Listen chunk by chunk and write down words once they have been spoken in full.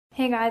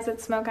Hey guys,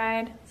 it's Smoke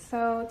Eyed.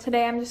 So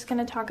today I'm just going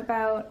to talk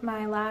about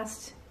my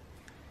last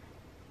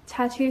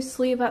tattoo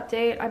sleeve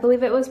update. I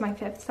believe it was my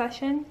 5th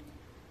session.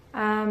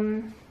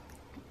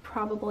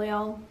 Probably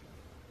I'll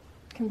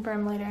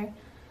confirm later.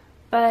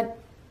 But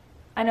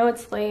I know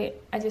it's late.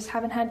 I just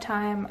haven't had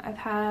time. I've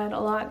had a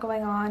lot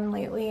going on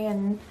lately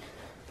and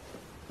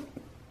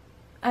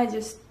I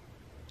just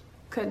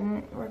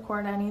couldn't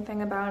record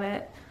anything about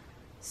it.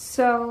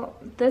 So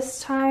this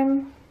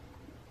time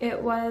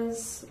it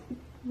was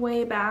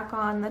way back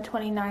on the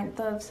 29th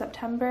of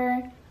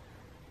September.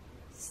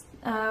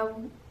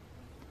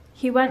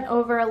 He went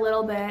over a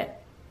little bit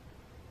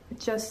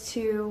just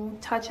to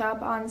touch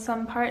up on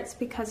some parts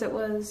because it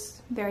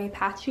was very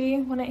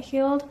patchy when it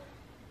healed.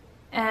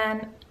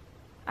 And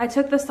I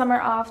took the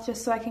summer off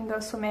just so I can go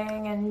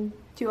swimming and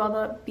do all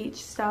the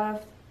beach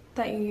stuff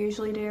that you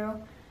usually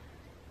do.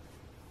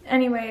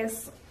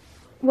 Anyways,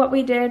 what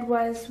we did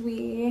was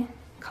we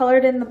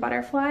colored in the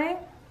butterfly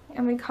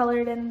and we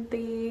colored in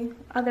the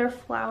other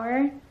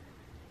flower.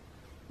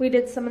 We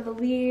did some of the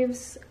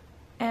leaves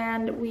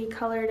and we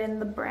colored in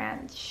the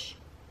branch.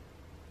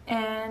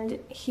 And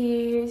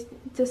he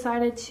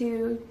decided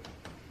to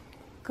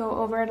go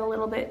over it a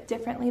little bit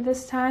differently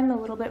this time, a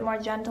little bit more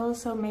gentle,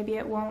 so maybe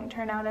it won't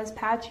turn out as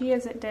patchy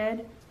as it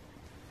did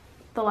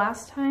the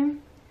last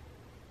time.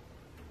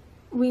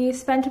 We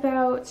spent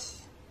about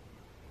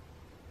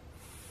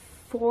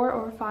 4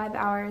 or 5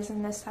 hours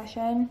in this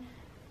session,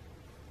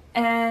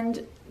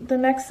 and the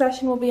next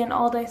session will be an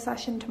all-day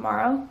session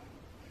tomorrow,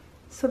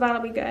 so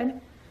that'll be good.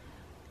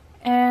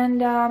 And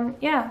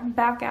yeah,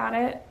 back at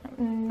it.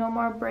 No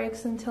more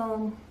breaks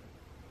until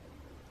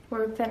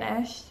we're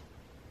finished,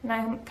 and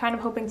I'm kind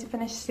of hoping to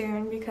finish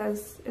soon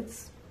because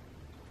it's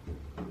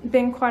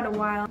been quite a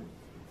while.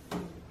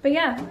 But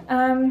yeah,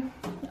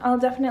 I'll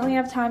definitely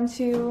have time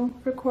to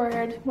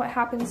record what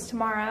happens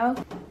tomorrow.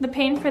 The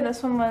pain for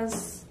this one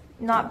was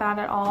not bad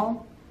at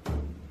all.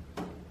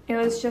 It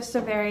was just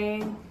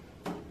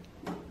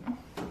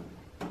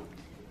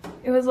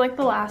it was like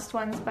the last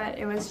ones, but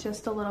it was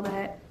just a little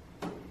bit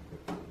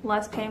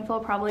less painful,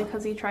 probably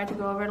because he tried to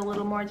go over it a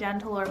little more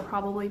gentle, or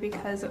probably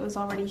because it was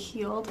already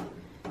healed,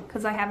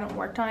 because I haven't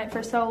worked on it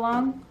for so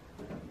long.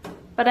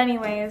 But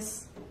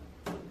anyways,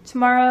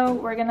 tomorrow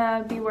we're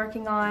gonna be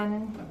working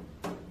on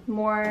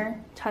more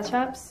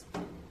touch-ups,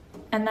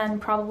 and then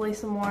probably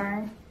some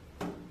more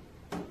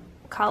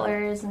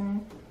colors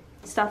and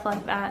stuff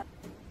like that.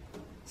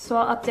 So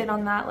I'll update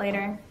on that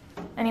later.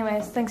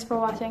 Anyways, thanks for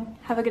watching.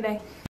 Have a good day.